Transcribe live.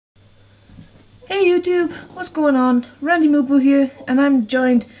Hey YouTube, what's going on? Randy Moobo here, and I'm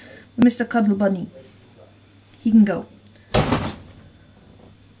joined with Mr. Cuddle Bunny. He can go.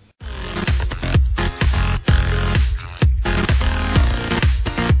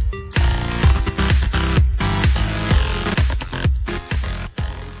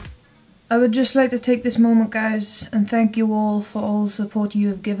 I would just like to take this moment, guys, and thank you all for all the support you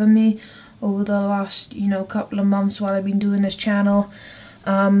have given me over the last, couple of months while I've been doing this channel.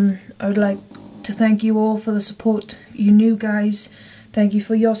 I would like to thank you all for the support. You new guys, thank you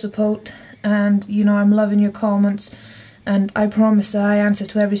for your support, and I'm loving your comments, and I promise that I answer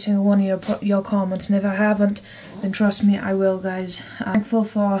to every single one of your comments, and if I haven't, then trust me, I will, guys. I'm thankful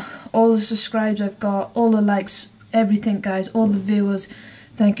for all the subscribes I've got, all the likes, everything, guys, all the viewers.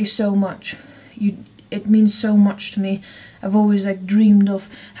 Thank you so much. It means so much to me. I've always dreamed of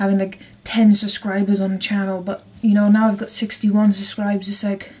having 10 subscribers on the channel, but now I've got 61 subscribers. It's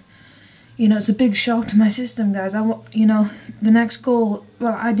it's a big shock to my system, guys. The next goal,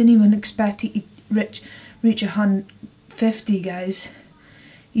 well, I didn't even expect to reach 150, guys.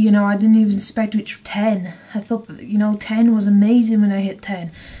 I didn't even expect to reach 10. I thought that, 10 was amazing when I hit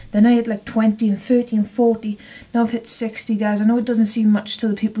 10. Then I hit 20 and 30 and 40. Now I've hit 60, guys. I know it doesn't seem much to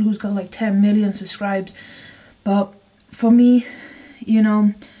the people who's got 10 million subscribers, but for me,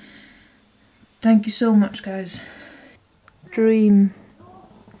 thank you so much, guys. Dream.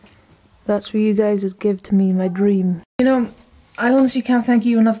 That's what you guys has give to me, my dream. I honestly can't thank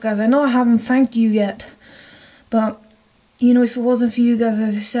you enough, guys. I know I haven't thanked you yet, but if it wasn't for you guys,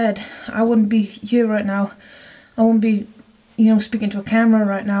 as I said, I wouldn't be here right now. I wouldn't be, speaking to a camera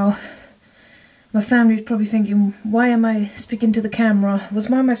right now. My family is probably thinking, why am I speaking to the camera?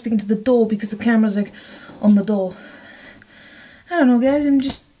 Why am I speaking to the door? Because the camera's on the door. I don't know, guys. I'm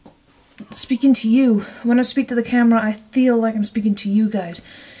just speaking to you. When I speak to the camera, I feel like I'm speaking to you guys.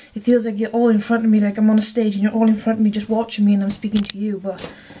 It feels like you're all in front of me, like I'm on a stage and you're all in front of me just watching me and I'm speaking to you, but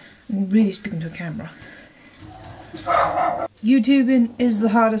I'm really speaking to a camera. YouTubing is the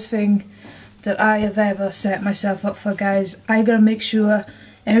hardest thing that I have ever set myself up for, guys. I gotta make sure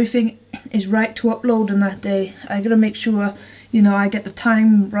everything is right to upload on that day. I gotta make sure, I get the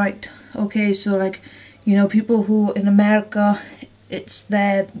time right. Okay, so people who in America, it's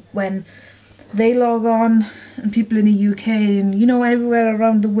there when they log on, and people in the UK and everywhere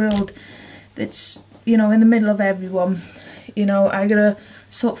around the world, it's in the middle of everyone. I gotta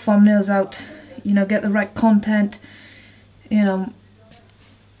sort thumbnails out, get the right content,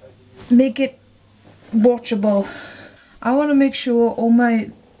 make it watchable. I want to make sure all my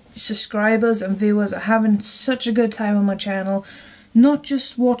subscribers and viewers are having such a good time on my channel, not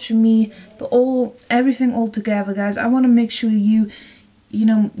just watching me, but everything all together, guys. I want to make sure you're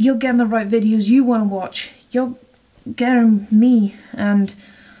getting the right videos you want to watch. You're getting me, and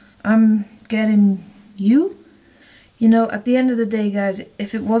I'm getting you. At the end of the day, guys,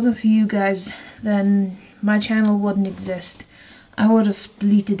 if it wasn't for you guys, then my channel wouldn't exist. I would have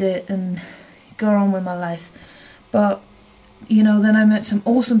deleted it and gone on with my life. But, then I met some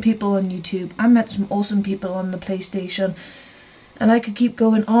awesome people on YouTube. I met some awesome people on the PlayStation. And I could keep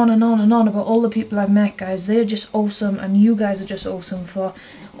going on and on and on about all the people I've met, guys. They're just awesome, and you guys are just awesome for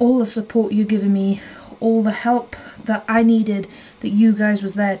all the support you're giving me, all the help that I needed, that you guys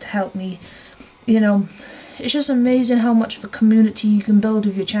was there to help me. It's just amazing how much of a community you can build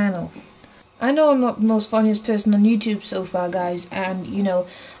with your channel. I know I'm not the most funniest person on YouTube so far, guys, and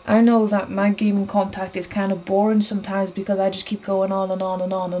I know that my gaming contact is kind of boring sometimes because I just keep going on and on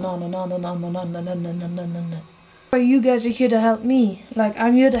and on and on and on and on and on and on and on. But you guys are here to help me.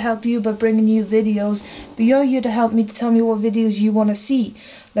 I'm here to help you by bringing you videos, but you're here to help me, to tell me what videos you want to see.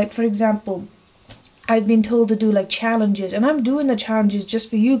 For example, I've been told to do challenges, and I'm doing the challenges just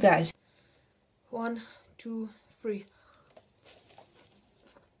for you guys. 1, 2, 3.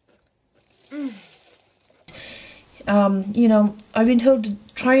 I've been told to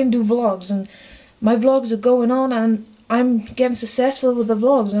try and do vlogs, and my vlogs are going on, and I'm getting successful with the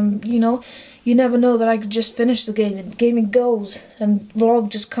vlogs, and you never know that I could just finish the game, and gaming goes, and vlog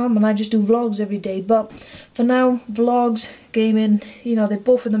just come, and I just do vlogs every day. But for now, vlogs, gaming, they're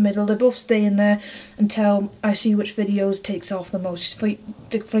both in the middle. They both stay in there until I see which videos takes off the most. For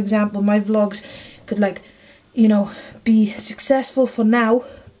example, my vlogs could be successful for now,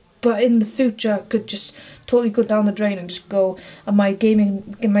 but in the future could just totally go down the drain and just go, and my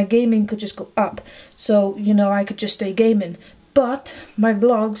gaming could just go up. So I could just stay gaming. But my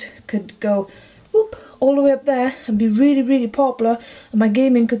vlogs could go whoop all the way up there and be really, really popular, and my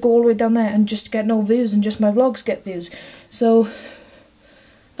gaming could go all the way down there and just get no views, and just my vlogs get views. So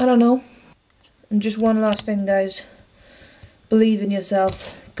I don't know. And just one last thing, guys. believe in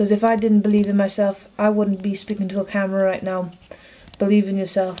yourself, because if I didn't believe in myself, I wouldn't be speaking to a camera right now. Believe in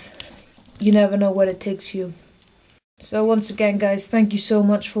yourself. You never know where it takes you. So once again, guys, thank you so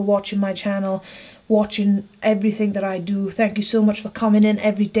much for watching my channel, watching everything that I do. Thank you so much for coming in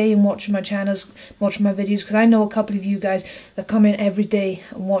every day and watching my channels, watching my videos, because I know a couple of you guys that come in every day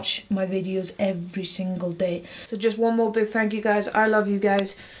and watch my videos every single day. So just one more big thank you, guys. I love you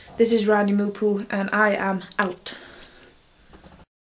guys. This is Randy Moopoo, and I am out.